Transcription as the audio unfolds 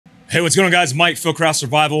Hey, what's going on, guys? Mike, Fieldcraft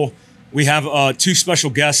Survival. We have two special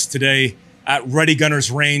guests today at Ready Gunners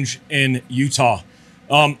Range in Utah.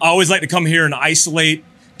 I always like to come here and isolate,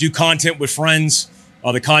 do content with friends,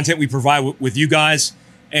 the content we provide with you guys.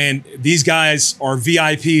 And these guys are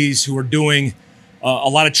VIPs who are doing a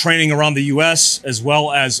lot of training around the U.S. as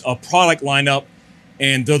well as a product lineup.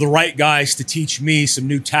 And they're the right guys to teach me some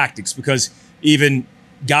new tactics, because even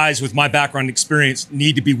guys with my background and experience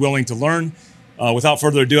need to be willing to learn. Without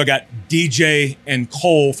further ado, I got DJ and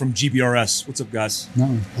Cole from GBRS. What's up, guys? No,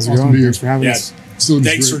 how's it going? Thanks for having us.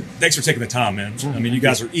 Thanks for taking the time, man. I mean, you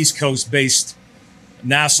guys are East Coast-based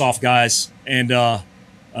Nassau guys, and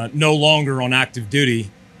no longer on active duty,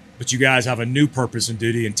 but you guys have a new purpose in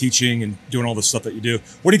duty and teaching and doing all the stuff that you do.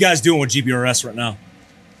 What are you guys doing with GBRS right now?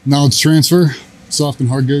 Knowledge transfer, soft and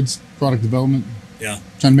hard goods, product development. Yeah.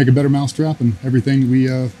 Trying to make a better mousetrap, and everything we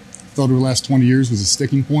thought over the last 20 years was a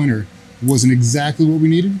sticking point or wasn't exactly what we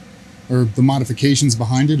needed, or the modifications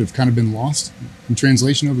behind it have kind of been lost in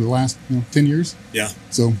translation over the last 10 years. Yeah.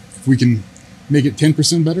 So if we can make it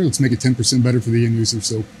 10% better, let's make it 10% better for the end user.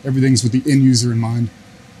 So everything's with the end user in mind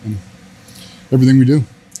and everything we do.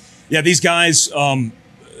 Yeah, these guys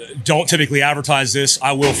don't typically advertise this.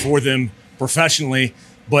 I will for them professionally,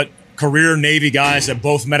 but career Navy guys that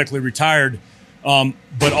both medically retired,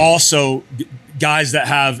 but also guys that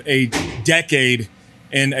have a decade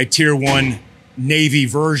in a tier 1 Navy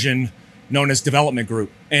version known as development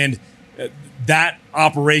group. And that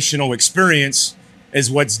operational experience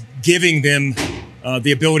is what's giving them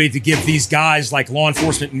the ability to give these guys like law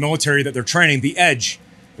enforcement and military that they're training the edge,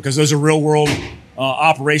 because those are real world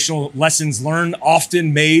operational lessons learned,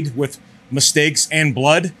 often made with mistakes and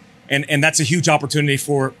blood. And that's a huge opportunity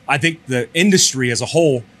for, I think, the industry as a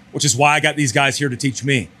whole, which is why I got these guys here to teach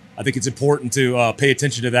me. I think it's important to pay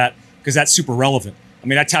attention to that, because that's super relevant. I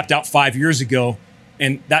mean, I tapped out 5 years ago,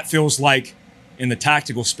 and that feels like, in the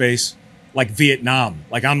tactical space, like Vietnam.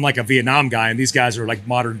 Like I'm like a Vietnam guy, and these guys are like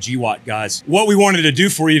modern GWAT guys. What we wanted to do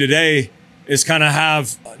for you today is kind of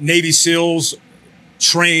have Navy SEALs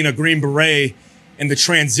train a Green Beret in the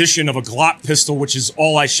transition of a Glock pistol, which is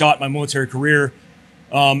all I shot in my military career,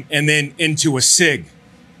 and then into a SIG.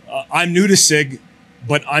 I'm new to SIG,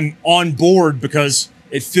 but I'm on board because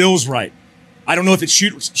it feels right. I don't know if it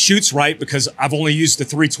shoots right, because I've only used the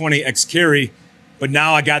 320 X carry, but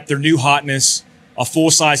now I got their new hotness, a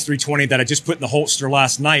full-size 320 that I just put in the holster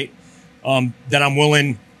last night, that I'm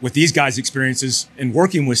willing, with these guys' experiences and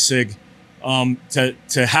working with SIG,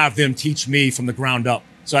 to have them teach me from the ground up.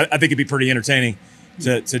 So I think it'd be pretty entertaining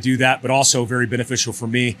to do that, but also very beneficial for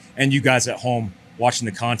me and you guys at home watching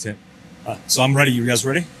the content. So I'm ready. You guys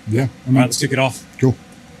ready? Yeah. All right, let's kick it off. Cool.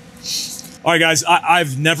 All right, guys.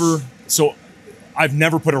 I've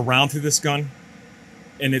never put a round through this gun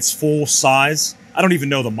in its full size. I don't even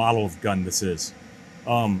know the model of gun this is.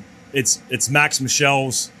 It's Max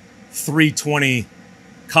Michel's 320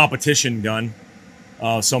 competition gun.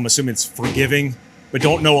 So I'm assuming it's forgiving, but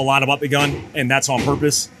don't know a lot about the gun, and that's on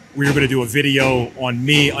purpose. We were going to do a video on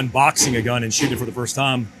me unboxing a gun and shooting it for the first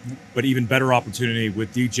time, but even better opportunity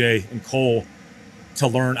with DJ and Cole to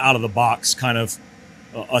learn out of the box, kind of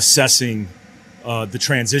assessing the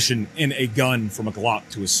transition in a gun from a Glock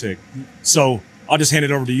to a SIG. So I'll just hand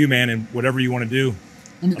it over to you, man, and whatever you want to do,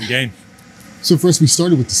 I'm game. So for us, we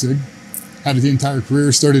started with the SIG, had the entire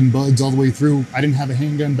career, started in buds all the way through. I didn't have a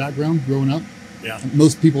handgun background growing up. Yeah.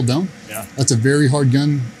 Most people don't. Yeah. That's a very hard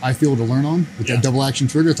gun, I feel, to learn on with that double action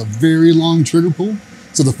trigger. It's a very long trigger pull.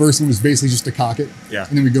 So the first one was basically just to cock it. Yeah.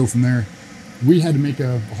 And then we go from there. We had to make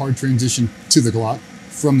a hard transition to the Glock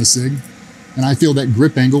from the SIG. And I feel that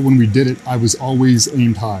grip angle, when we did it, I was always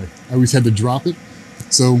aimed high. I always had to drop it.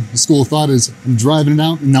 So the school of thought is I'm driving it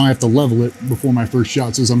out, and now I have to level it before my first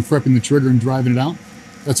shot. So as I'm prepping the trigger and driving it out,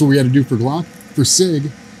 that's what we had to do for Glock. For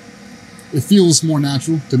SIG, it feels more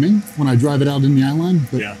natural to me when I drive it out in the eye line,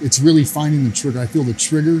 but it's really finding the trigger. I feel the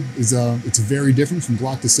trigger is it's very different from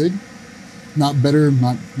Glock to SIG. Not better,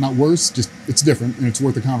 not worse, just it's different, and it's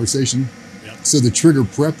worth a conversation. So the trigger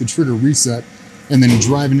prep, the trigger reset, and then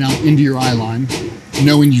driving out into your eye line,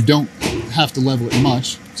 knowing you don't have to level it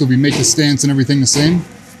much. So we make the stance and everything the same.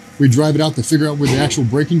 We drive it out to figure out where the actual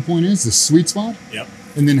breaking point is, the sweet spot,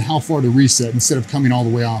 and then how far to reset instead of coming all the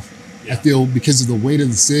way off. I feel because of the weight of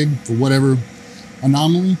the SIG, for whatever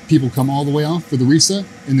anomaly, people come all the way off for the reset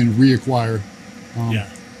and then reacquire.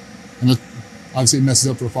 And that, obviously it messes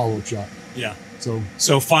up for a follow-up shot. Yeah.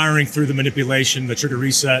 So firing through the manipulation, the trigger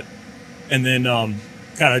reset, and then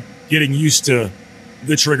kind of getting used to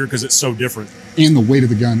the trigger because it's so different. And the weight of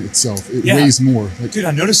the gun itself. It weighs more. Dude,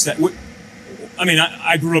 I noticed that. I mean,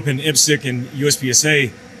 I grew up in IPSC and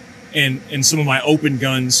USPSA, and some of my open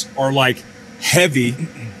guns are like heavy,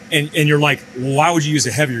 and you're like, well, why would you use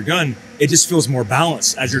a heavier gun? It just feels more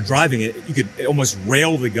balanced as you're driving it. You could almost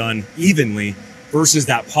rail the gun evenly versus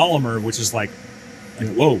that polymer, which is like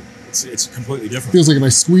whoa, it's completely different. Feels like if I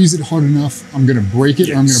squeeze it hard enough, I'm going to break it,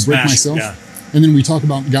 or I'm going to break myself. Yeah. And then we talk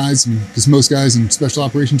about guys, because most guys in special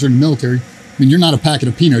operations are in the military. I mean, you're not a packet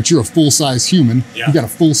of peanuts. You're a full-size human. Yeah. You got a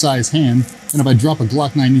full-size hand. And if I drop a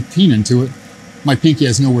Glock 19 into it, my pinky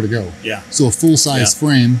has nowhere to go. Yeah. So a full-size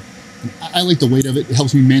frame, I like the weight of it. It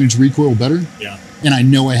helps me manage recoil better. Yeah. And I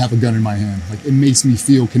know I have a gun in my hand. Like, it makes me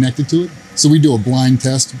feel connected to it. So we do a blind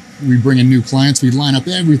test. We bring in new clients. We line up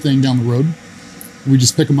everything down the road. We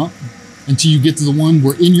just pick them up until you get to the one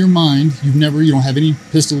where in your mind, you don't have any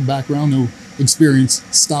pistol background, no experience.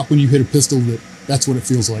 Stop when you hit a pistol. That's what it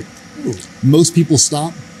feels like. Ooh. Most people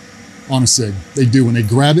stop on a SIG. They do. When they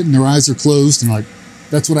grab it and their eyes are closed, and like,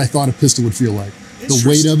 that's what I thought a pistol would feel like. The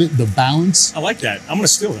weight of it, the balance. I like that. I'm going to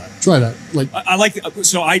steal that. Try that. Like, I like,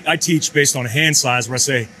 so I teach based on hand size, where I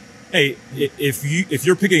say, hey, if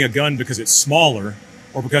you're picking a gun because it's smaller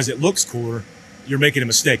or because it looks cooler, you're making a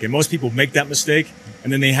mistake. And most people make that mistake,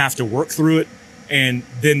 and then they have to work through it, and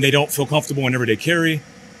then they don't feel comfortable in everyday carry.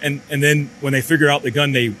 And then when they figure out the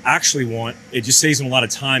gun they actually want, it just saves them a lot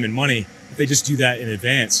of time and money if they just do that in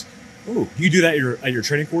advance. Oh, you do that at your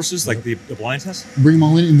training courses, like the blind test? Bring them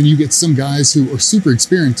all in, and then you get some guys who are super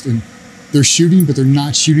experienced, and they're shooting, but they're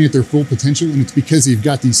not shooting at their full potential, and it's because they've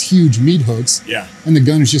got these huge meat hooks, and the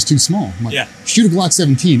gun is just too small. I'm like, shoot a Glock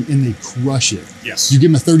 17, and they crush it. Yes. You give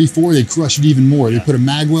them a 34, they crush it even more. They put a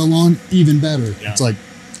magwell on, even better. Yeah. It's like,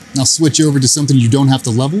 now switch over to something you don't have to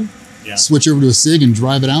level, switch over to a SIG and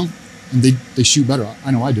drive it out, and they shoot better. I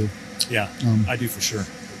know I do. Yeah, I do for sure.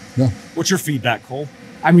 Yeah. What's your feedback, Cole?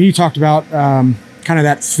 I mean, you talked about kind of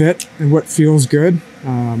that fit and what feels good.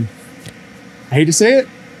 I hate to say it,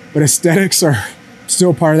 but aesthetics are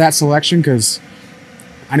still part of that selection, because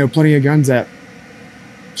I know plenty of guns that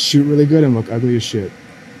shoot really good and look ugly as shit,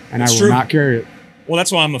 and I will not carry it. Well,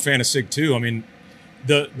 that's why I'm a fan of SIG too. I mean,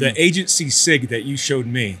 the agency SIG that you showed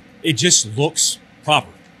me, it just looks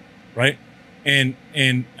proper, right? And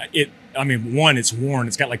it, I mean, one, it's worn.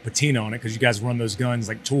 It's got like patina on it because you guys run those guns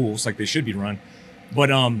like tools, like they should be run. But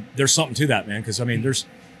there's something to that, man. Because I mean, there's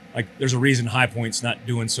a reason High Point's not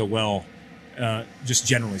doing so well, just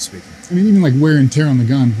generally speaking. I mean, even like wear and tear on the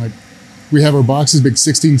gun. Like, we have our boxes, big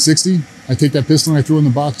 1660. I take that pistol and I throw it in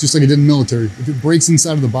the box just like I did in the military. If it breaks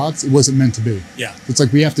inside of the box, it wasn't meant to be. Yeah. It's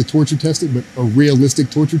like we have to torture test it, but a realistic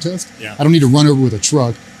torture test. Yeah. I don't need to run over with a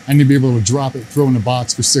truck. I need to be able to drop it, throw it in a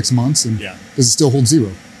box for 6 months, and does it still hold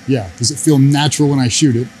zero? Yeah. Does it feel natural when I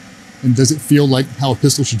shoot it? And does it feel like how a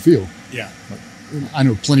pistol should feel? Yeah. I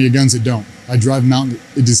know plenty of guns that don't. I drive them out and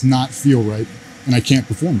it does not feel right, and I can't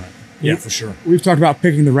perform right. Yeah, for sure. We've talked about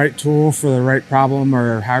picking the right tool for the right problem,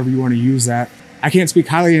 or however you want to use that. I can't speak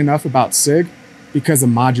highly enough about SIG because of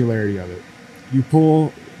the modularity of it. You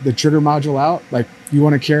pull the trigger module out, like you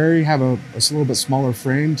want to carry, have a little bit smaller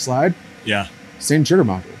frame slide. Yeah. Same trigger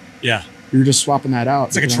module. Yeah. You're just swapping that out.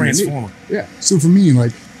 It's like a transformer. Yeah. So for me,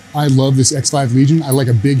 like, I love this X5 Legion. I like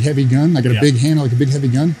a big, heavy gun. I got a big hand. I like a big, heavy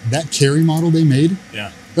gun. That carry model they made,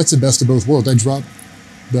 that's the best of both worlds. I drop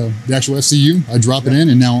the actual FCU, I drop it in,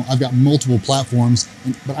 and now I've got multiple platforms.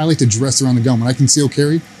 But I like to dress around the gun. When I conceal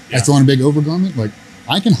carry, I throw on a big overgarment. Like,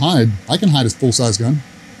 I can hide a full-size gun.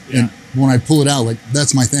 And when I pull it out, like,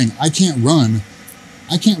 that's my thing. I can't run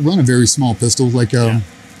a very small pistol like a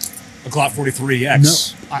Glock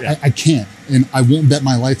 43X. No, I can't, and I won't bet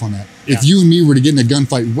my life on that. If you and me were to get in a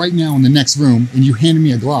gunfight right now in the next room and you handed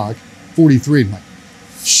me a Glock 43, I'm like,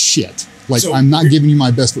 shit. Like, so I'm not giving you my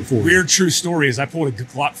best foot forward. Weird true story is I pulled a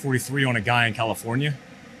Glock 43 on a guy in California,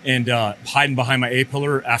 and hiding behind my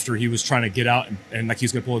A-pillar after he was trying to get out and like he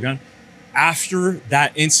was going to pull a gun. After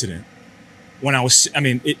that incident, when I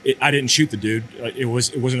didn't shoot the dude. It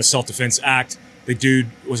wasn't a self-defense act. The dude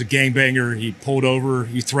was a gangbanger. He pulled over.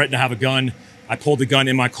 He threatened to have a gun. I pulled the gun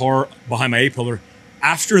in my car behind my A-pillar.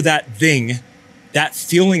 After that thing, that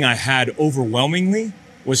feeling I had overwhelmingly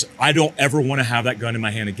was I don't ever want to have that gun in my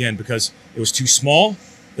hand again because it was too small.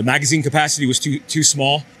 The magazine capacity was too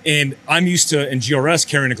small. And I'm used to, in GRS,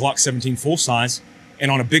 carrying a Glock 17 full size. And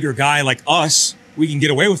on a bigger guy like us, we can get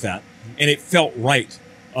away with that. And it felt right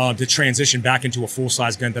to transition back into a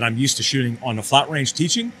full-size gun that I'm used to shooting on the flat range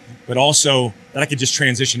teaching, but also that I could just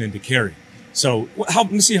transition into carry. So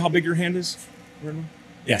let me see how big your hand is.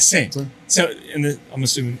 Yeah, same. So, I'm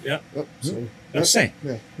assuming, same.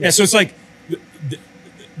 Yeah, so it's like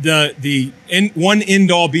the one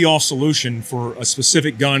end-all be-all solution for a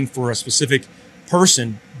specific gun for a specific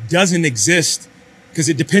person doesn't exist because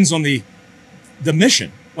it depends on the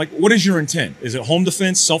mission. like, what is your intent? Is it home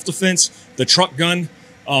defense, self-defense, the truck gun,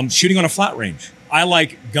 shooting on a flat range? I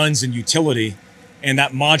like guns and utility, and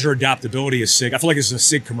that modular adaptability is SIG. I feel like it's a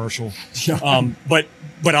SIG commercial. But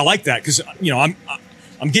I like that because, you know,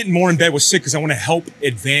 I'm getting more in bed with SIG because I want to help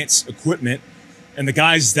advance equipment. And the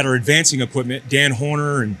guys that are advancing equipment, Dan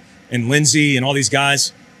Horner and Lindsay and all these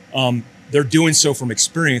guys, they're doing so from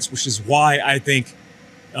experience, which is why I think,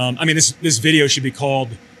 I mean, this video should be called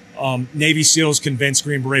Navy SEALs Convince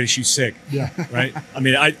Green Beret to Shoot SIG. Yeah. Right? I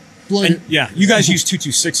mean, yeah, you guys used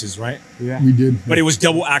 226s, right? Yeah. We did. But it was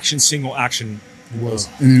double action, single action. It was.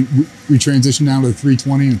 And then we transitioned down to the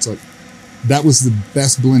 320, and it's like, that was the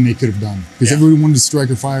best blend they could have done. Because everybody wanted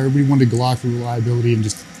striker fire, everybody wanted Glock for reliability, and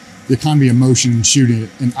just the economy of motion and shooting it.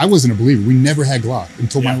 And I wasn't a believer. We never had Glock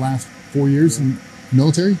until my last 4 years in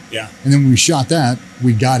military. Yeah. And then when we shot that,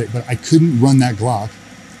 we got it. But I couldn't run that Glock.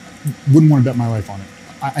 Wouldn't want to bet my life on it.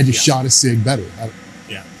 I just shot a SIG better.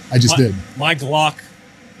 I just did. My Glock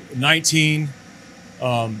 19,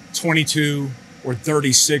 22, or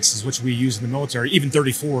 36 is which we use in the military, even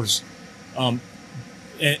 34s.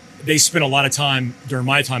 They spent a lot of time during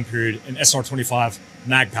my time period in SR-25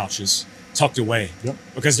 mag pouches tucked away. Yep.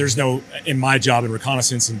 Because there's no, in my job in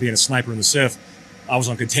reconnaissance and being a sniper in the SIF, I was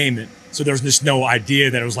on containment. So there was just no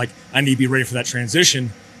idea that it was like, I need to be ready for that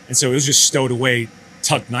transition. And so it was just stowed away,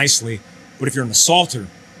 tucked nicely. But if you're an assaulter,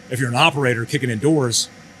 if you're an operator kicking indoors,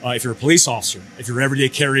 if you're a police officer, if you're everyday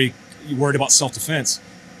carry, you're worried about self-defense,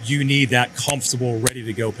 you need that comfortable,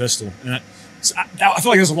 ready-to-go pistol. And I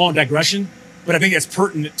feel like there's a long digression, but I think it's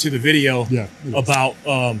pertinent to the video about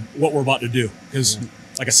what we're about to do. Because,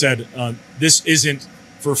 like I said, this isn't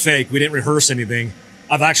for fake. We didn't rehearse anything.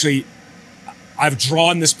 I've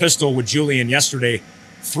drawn this pistol with Julian yesterday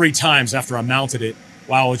 3 times after I mounted it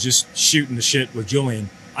while I was just shooting the shit with Julian.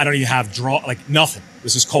 I don't even have like nothing.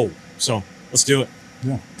 This is cold. So let's do it.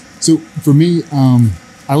 Yeah. So for me,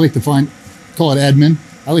 I like to call it admin.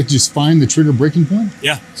 I like to just find the trigger breaking point.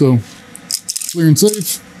 Yeah. So clear and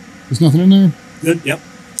safe. There's nothing in there. Good. Yep.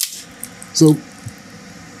 So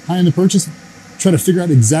high in the purchase, try to figure out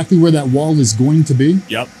exactly where that wall is going to be.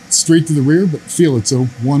 Yep. Straight to the rear, but feel it. So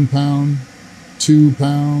 1 pound, 2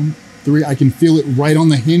 pound, 3. I can feel it right on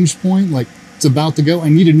the hinge point. Like it's about to go. I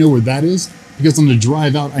need to know where that is because on the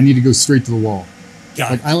drive out, I need to go straight to the wall.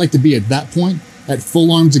 Got it. I like to be at that point at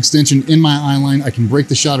full arms extension in my eye line. I can break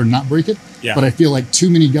the shot or not break it. Yeah. But I feel like too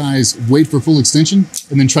many guys wait for full extension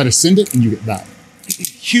and then try to send it and you get that.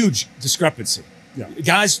 Huge discrepancy. Yeah.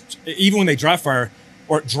 Guys, even when they dry fire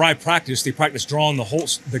or dry practice, they practice drawing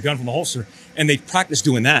the gun from the holster and they practice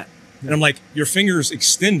doing that. Yeah. And I'm like, your finger's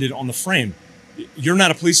extended on the frame. You're not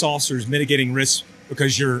a police officer who's mitigating risks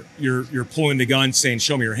because you're pulling the gun saying,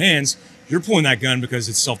 show me your hands. You're pulling that gun because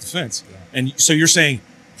it's self-defense. Yeah. And so you're saying,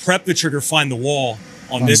 prep the trigger, find the wall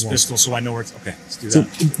on this pistol so I know where it's, okay, let's do that.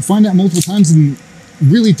 So find that multiple times and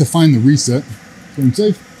really to find the reset. So I'm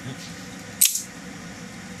safe.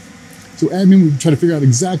 So admin, we try to figure out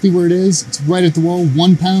exactly where it is. It's right at the wall,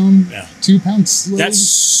 1 pound, 2 pounds slow. That's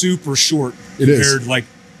super short. It is. Like,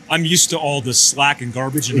 I'm used to all the slack and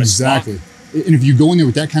garbage in my stock. And if you go in there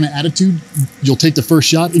with that kind of attitude, you'll take the first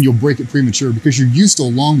shot and you'll break it premature because you're used to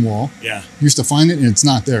a long wall. Yeah. You're used to find it and it's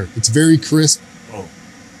not there. It's very crisp. Oh.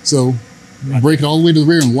 So break it all the way to the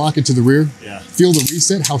rear and lock it to the rear. Yeah. Feel the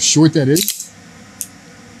reset, how short that is.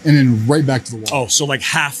 And then right back to the wall. Oh, so like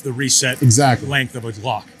half the reset length of a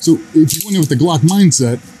Glock. So if you go in there with the Glock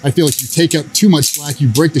mindset, I feel like you take up too much slack, you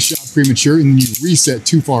break the shot premature, and then you reset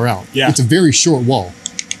too far out. Yeah. It's a very short wall.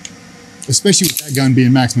 Especially with that gun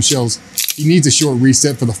being Max Michel's, he needs a short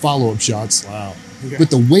reset for the follow-up shots. Wow. Okay. But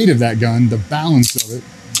the weight of that gun, the balance of it,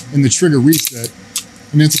 and the trigger reset,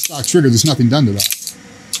 I mean, it's a stock trigger. There's nothing done to that.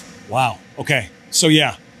 Wow. Okay. So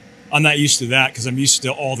yeah, I'm not used to that because I'm used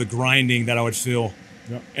to all the grinding that I would feel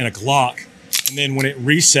in a Glock. And then when it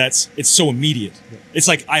resets, it's so immediate. It's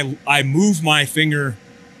like I move my finger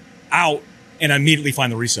out and I immediately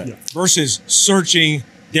find the reset versus searching,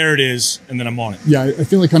 there it is, and then I'm on it. Yeah, I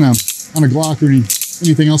feel like on a Glock or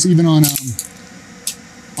anything else, even on a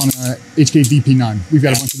HK DP9, we've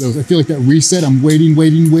got a bunch of those. I feel like that reset, I'm waiting.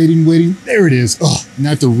 There it is. Ugh, and I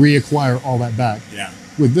have to reacquire all that back. Yeah.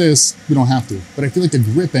 With this, we don't have to. But I feel like the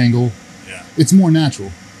grip angle, it's more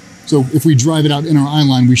natural. So if we drive it out in our eye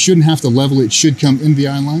line, we shouldn't have to level it. It should come in the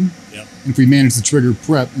eye line. Yep. And if we manage the trigger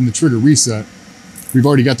prep and the trigger reset, we've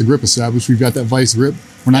already got the grip established. We've got that vice grip.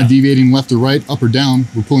 We're not deviating left or right, up or down.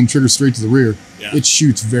 We're pulling trigger straight to the rear. Yeah. It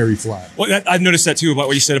shoots very flat. Well, I've noticed that too about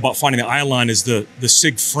what you said about finding the eye line is the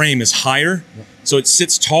SIG frame is higher. Yep. So it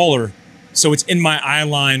sits taller. So it's in my eye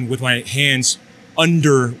line with my hands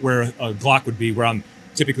under where a Glock would be, where I'm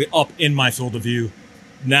typically up in my field of view.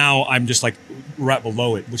 now I'm just like right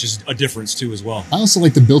below it, which is a difference too as well. I also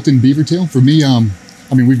like the built-in beaver tail. For me, I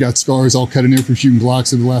mean, we've got scars all cut in there from shooting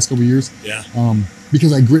Glocks over the last couple of years. Yeah.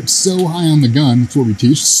 Because I grip so high on the gun, that's what we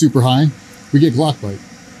teach, super high, we get Glock bite.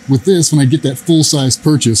 With this, when I get that full-size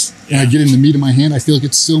purchase and I get in the meat of my hand, I feel like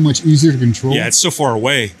it's so much easier to control. Yeah, it's so far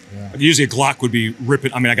away. Yeah. Usually a Glock would be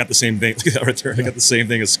ripping. I mean, I got the same thing. Look at that right there. Yeah. I got the same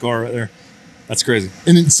thing as Scar right there. That's crazy.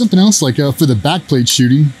 And then something else, like for the backplate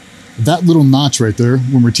shooting, that little notch right there,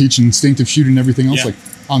 when we're teaching instinctive shooting and everything else, like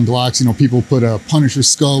on Glocks, you know, people put a Punisher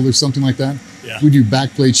skull or something like that. Yeah. We do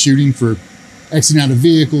backplate shooting for exiting out of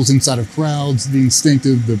vehicles, inside of crowds, the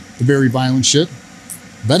instinctive, the very violent shit.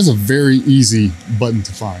 That is a very easy button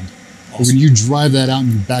to find. Awesome. But when you drive that out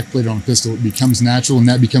and you backplate it on a pistol, it becomes natural and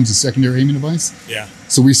that becomes a secondary aiming device. Yeah.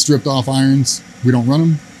 So we stripped off irons. We don't run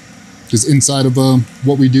them because inside of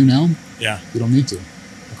what we do now, we don't need to.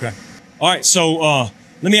 Okay. All right. So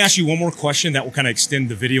let me ask you one more question that will kind of extend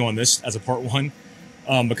the video on this as a part one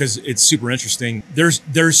because it's super interesting.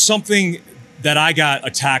 There's something that I got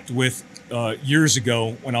attacked with years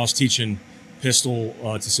ago when I was teaching pistol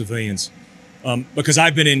to civilians. Because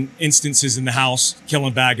I've been in instances in the house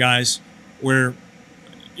killing bad guys where,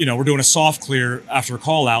 you know, we're doing a soft clear after a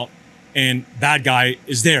call out and bad guy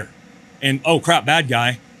is there and, oh crap, bad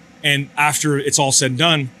guy. And after it's all said and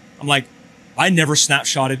done, I'm like, I never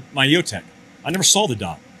snapshotted my EOTech. I never saw the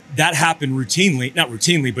dot. That happened routinely, not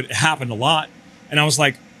routinely, but it happened a lot. And I was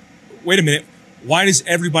like, wait a minute. Why does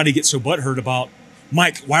everybody get so butthurt about,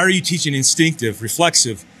 Mike, why are you teaching instinctive,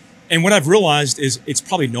 reflexive? And what I've realized is it's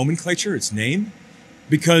probably nomenclature, it's name,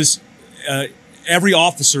 because every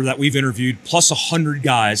officer that we've interviewed, plus 100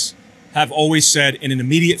 guys, have always said in an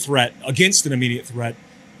immediate threat, against an immediate threat,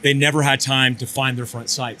 they never had time to find their front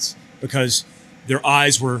sights because their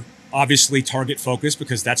eyes were obviously target focused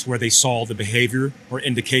because that's where they saw the behavior or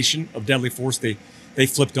indication of deadly force they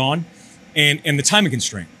flipped on, and the timing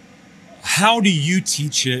constraint. How do you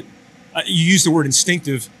teach it? You use the word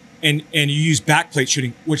instinctive and you use backplate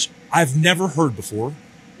shooting, which I've never heard before,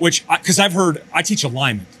 because I teach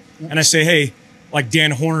alignment and I say, hey, like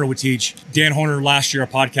Dan Horner would teach. Dan Horner last year, I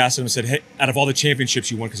podcasted him and said, hey, out of all the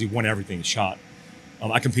championships you won, because he won everything he shot.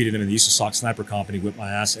 I competed him in the USASOC sniper comp and he whipped my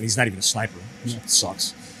ass and he's not even a sniper. It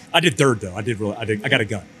sucks. I did third though. I got a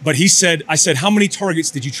gun. But I said, how many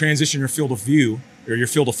targets did you transition your field of view or your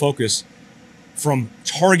field of focus from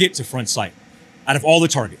target to front sight? Out of all the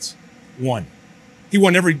targets, one. He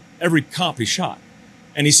won every comp he shot.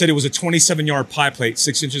 And he said it was a 27-yard pie plate,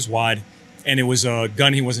 6 inches wide, and it was a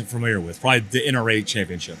gun he wasn't familiar with, probably the NRA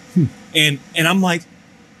championship. And I'm like,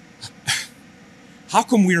 how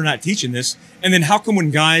come we're not teaching this? And then how come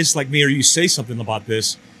when guys like me or you say something about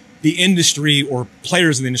this, the industry or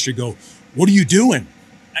players in the industry go, what are you doing?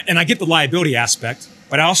 And I get the liability aspect,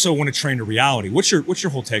 but I also want to train to reality. What's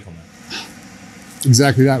your whole take on that?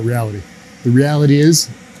 Exactly that, reality. The reality is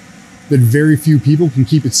that very few people can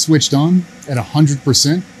keep it switched on at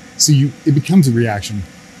 100%. So it becomes a reaction.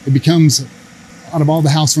 It becomes, out of all the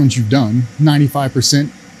house runs you've done,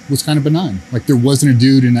 95% was kind of benign. Like there wasn't a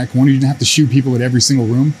dude in that corner. You didn't have to shoot people at every single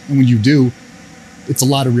room. And when you do, it's a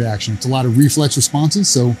lot of reaction. It's a lot of reflex responses.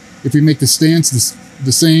 So if we make the stance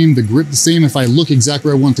the same, the grip the same, if I look exactly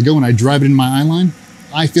where I want it to go and I drive it in my eye line,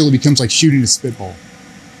 I feel it becomes like shooting a spitball.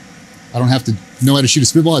 I don't have to know how to shoot a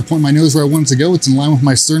spitball. I point my nose where I want it to go. It's in line with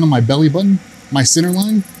my sternum, my belly button, my center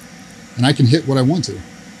line, and I can hit what I want to.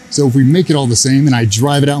 So if we make it all the same and I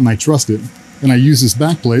drive it out and I trust it, and I use this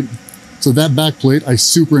back plate, so that back plate I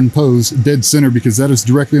superimpose dead center because that is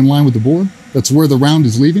directly in line with the bore. That's where the round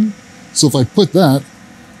is leaving. So if I put that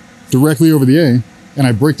directly over the A and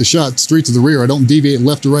I break the shot straight to the rear, I don't deviate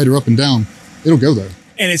left or right or up and down, it'll go there.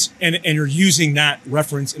 And you're using that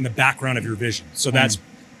reference in the background of your vision. So that's,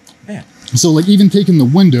 man. So like even taking the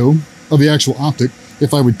window of the actual optic,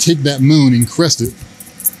 if I would take that moon and crest it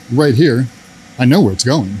right here, I know where it's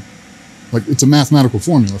going. Like it's a mathematical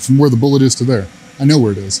formula from where the bullet is to there. I know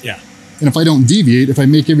where it is. Yeah. And if I don't deviate, if I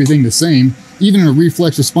make everything the same, even in a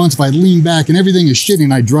reflex response, if I lean back and everything is shitty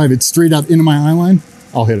and I drive it straight out into my eye line,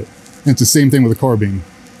 I'll hit it. And it's the same thing with a carbine.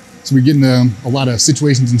 So we get into a lot of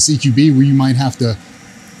situations in CQB where you might have to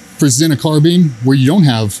present a carbine where you don't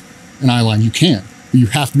have an eye line. You can't, but you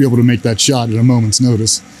have to be able to make that shot at a moment's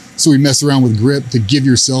notice. So we mess around with grip to give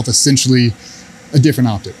yourself essentially a different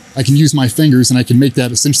optic. I can use my fingers and I can make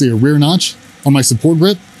that essentially a rear notch on my support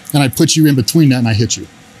grip, and I put you in between that and I hit you.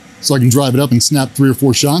 So I can drive it up and snap 3 or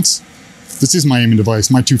 4 shots. This is my aiming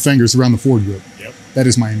device, my 2 fingers around the forward grip. Yep. That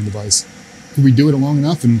is my aiming device. Can we do it long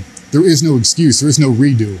enough? And there is no excuse, there is no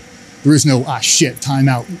redo. There is no, shit, time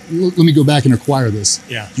out. Let me go back and acquire this.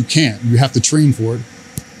 Yeah. You can't, you have to train for it.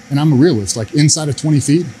 And I'm a realist. Like inside of 20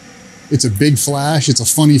 feet, it's a big flash, it's a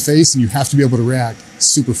funny face, and you have to be able to react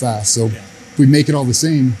super fast. So if we make it all the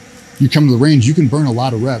same, you come to the range, you can burn a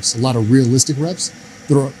lot of reps, a lot of realistic reps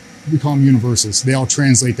that are, we call them universals. They all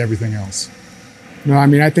translate to everything else. No, I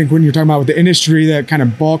mean, I think when you're talking about with the industry that kind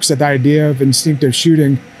of balks at the idea of instinctive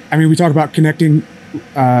shooting, I mean, we talk about connecting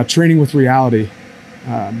training with reality.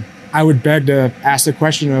 I would beg to ask the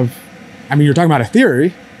question of, I mean, you're talking about a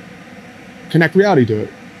theory, connect reality to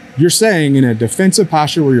it. You're saying in a defensive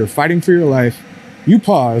posture where you're fighting for your life, you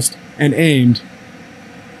paused and aimed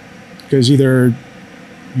because either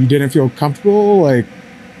you didn't feel comfortable, like,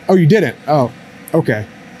 oh, you didn't. Oh, okay.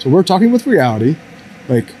 So we're talking with reality,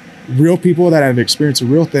 like real people that have experienced a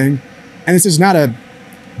real thing. And this is not a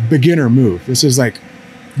beginner move. This is like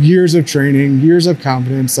years of training, years of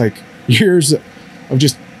confidence, like years of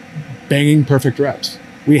just banging perfect reps.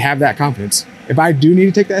 We have that confidence. If I do need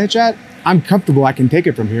to take that headshot, I'm comfortable. I can take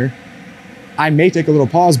it from here. I may take a little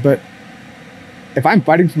pause, but if I'm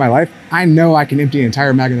fighting for my life, I know I can empty an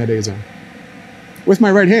entire mag in that day zone with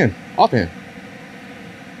my right hand, offhand.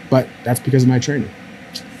 But that's because of my training.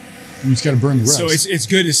 You just got to burn the reps. So it's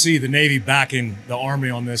good to see the Navy backing the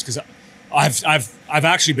Army on this, because I've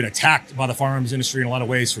actually been attacked by the firearms industry in a lot of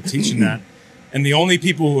ways for teaching that. And the only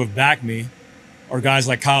people who have backed me are guys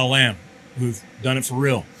like Kyle Lamb, who've done it for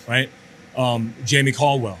real, right? Jamie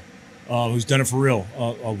Caldwell, who's done it for real.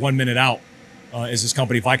 1 Minute Out is his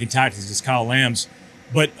company. Viking Tactics is Kyle Lamb's.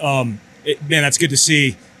 But man, that's good to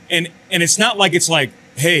see. And it's not like it's like,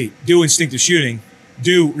 hey, do instinctive shooting,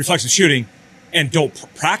 do reflexive shooting, and don't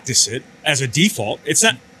practice it as a default. It's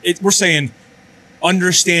not. We're saying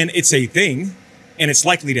understand it's a thing, and it's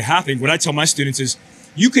likely to happen. What I tell my students is,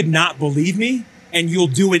 you could not believe me, and you'll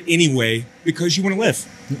do it anyway because you want to live.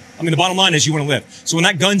 I mean, the bottom line is you want to live. So when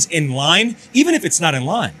that gun's in line, even if it's not in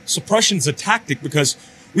line, suppression's a tactic, because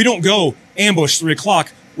we don't go ambush 3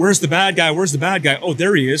 o'clock. Where's the bad guy? Where's the bad guy? Oh,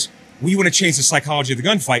 there he is. We want to change the psychology of the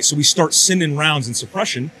gunfight. So we start sending rounds in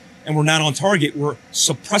suppression, and we're not on target. We're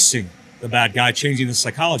suppressing the bad guy, changing the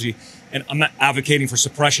psychology. And I'm not advocating for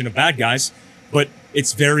suppression of bad guys, but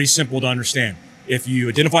it's very simple to understand. If you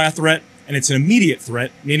identify a threat and it's an immediate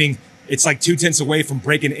threat, meaning it's like 2 tenths away from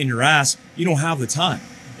breaking it in your ass, you don't have the time.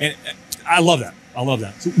 And I love that. I love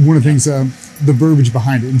that. So one of the things, the verbiage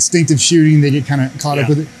behind it, instinctive shooting, they get kind of caught up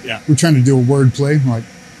with it. Yeah. We're trying to do a word play. Like,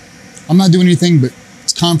 I'm not doing anything, but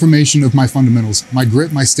it's confirmation of my fundamentals, my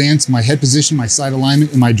grip, my stance, my head position, my sight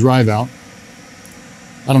alignment, and my drive out.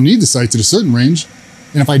 I don't need the sights at a certain range.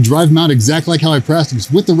 And if I drive them out exactly like how I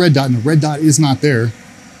practiced with the red dot, and the red dot is not there,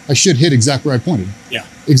 I should hit exactly where I pointed. Yeah.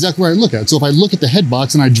 Exactly where I look at. So if I look at the head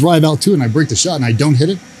box and I drive out to it and I break the shot and I don't hit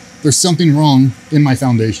it, there's something wrong in my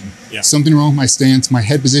foundation. Yeah. Something wrong with my stance, my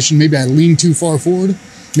head position. Maybe I leaned too far forward.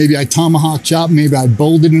 Maybe I tomahawk chop. Maybe I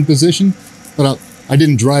bolted in position, but I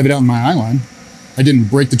didn't drive it out in my eye line. I didn't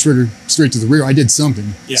break the trigger straight to the rear. I did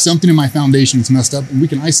something. Yeah. Something in my foundation is messed up, and we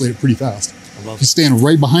can isolate it pretty fast. I love You stand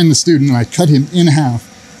right behind the student and I cut him in half,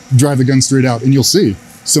 drive the gun straight out, and you'll see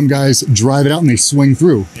some guys drive it out and they swing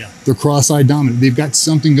through. Yeah. They're cross-eyed dominant. They've got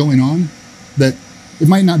something going on that it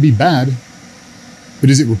might not be bad, but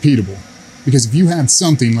is it repeatable? Because if you have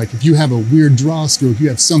something, like if you have a weird draw stroke, you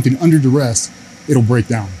have something under duress, it'll break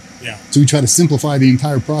down. Yeah. So we try to simplify the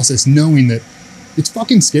entire process, knowing that it's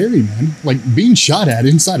fucking scary, man. Like being shot at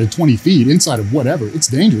inside of 20 feet, inside of whatever, it's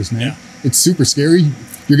dangerous, man. Yeah. It's super scary.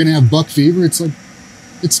 You're gonna have buck fever. It's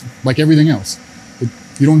like everything else.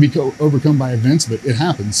 You don't want to be overcome by events, but it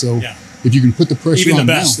happens. So if you can put the pressure on even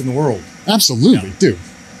the best now, in the world. absolutely, dude.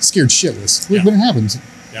 Scared shitless. Yeah. But it happens.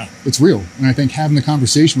 Yeah. It's real. And I think having the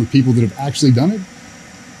conversation with people that have actually done it,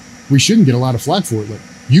 we shouldn't get a lot of flack for it. Like,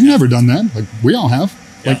 you've never done that. Like, we all have.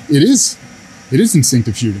 Like, it is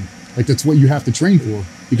instinctive shooting. Like, that's what you have to train for,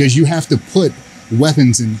 because you have to put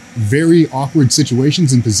weapons in very awkward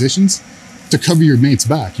situations and positions to cover your mate's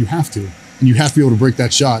back. You have to. And you have to be able to break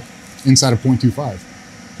that shot inside of 0.25.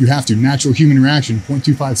 You have to. Natural human reaction,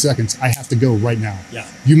 0.25 seconds. I have to go right now. Yeah.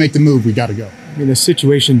 You make the move, we got to go. I mean, the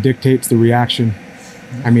situation dictates the reaction.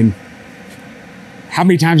 I mean, how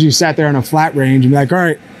many times you sat there on a flat range and be like, all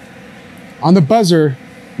right, on the buzzer,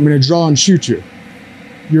 I'm going to draw and shoot you.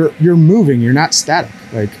 You're moving. You're not static.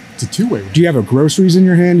 Like, it's a two-way. Do you have a groceries in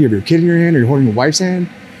your hand? Do you have your kid in your hand? Or you're holding your wife's hand?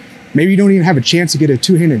 Maybe you don't even have a chance to get a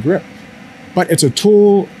two-handed grip, but it's a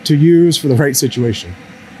tool to use for the right situation.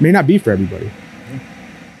 It may not be for everybody.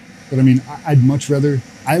 But I mean, I'd much rather,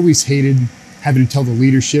 I always hated having to tell the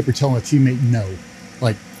leadership or tell a teammate no.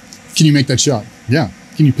 Like, can you make that shot? Yeah.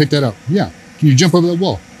 Can you pick that up? Yeah. Can you jump over that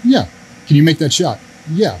wall? Yeah. Can you make that shot?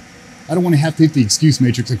 Yeah. I don't want to have to hit the excuse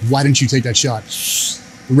matrix. Like, why didn't you take that shot?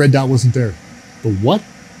 The red dot wasn't there. The what?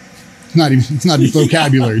 It's not even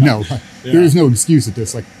vocabulary. No, there is no excuse at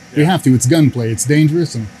this. Like we have to. It's gunplay. It's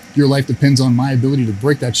dangerous, and your life depends on my ability to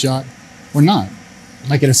break that shot or not.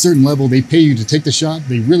 Like at a certain level, they pay you to take the shot.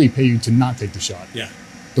 They really pay you to not take the shot. Yeah.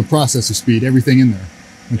 The processor speed, everything in there.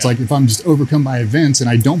 It's like if I'm just overcome by events and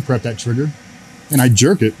I don't prep that trigger and I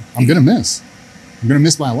jerk it, I'm gonna miss. I'm gonna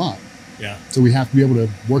miss by a lot. Yeah. So we have to be able to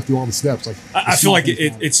work through all the steps. Like I feel like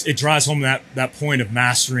it drives home that point of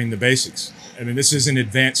mastering the basics. I mean, this isn't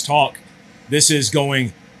advanced talk. This is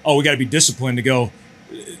going, oh, we got to be disciplined to go.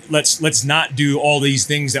 Let's not do all these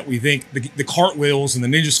things that we think the cartwheels and the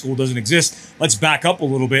ninja school doesn't exist. Let's back up a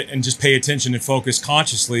little bit and just pay attention and focus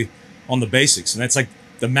consciously on the basics. And that's like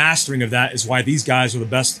the mastering of that is why these guys are the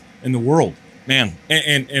best in the world, man.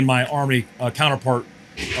 And my Army counterpart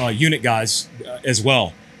unit guys as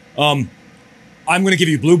well. I'm going to give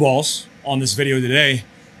you blue balls on this video today.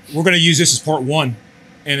 We're going to use this as part 1.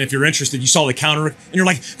 And if you're interested, you saw the counter and you're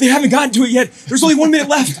like, they haven't gotten to it yet. There's only 1 minute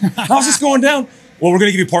left. How's this going down? Well, we're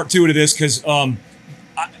going to give you part 2 to this because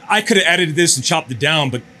I could have edited this and chopped it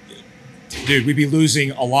down, but dude, we'd be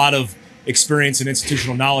losing a lot of experience and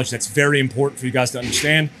institutional knowledge that's very important for you guys to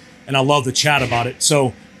understand. And I love the chat about it.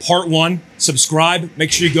 So part 1, subscribe.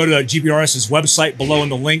 Make sure you go to GBRS's website below in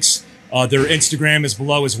the links. Their Instagram is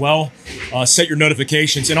below as well. Set your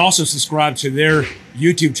notifications and also subscribe to their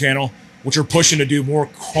YouTube channel, which are pushing to do more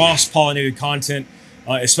cross-pollinated content,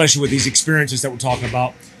 especially with these experiences that we're talking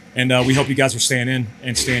about. And we hope you guys are staying in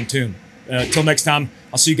and staying tuned. Till next time,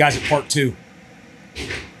 I'll see you guys at part 2.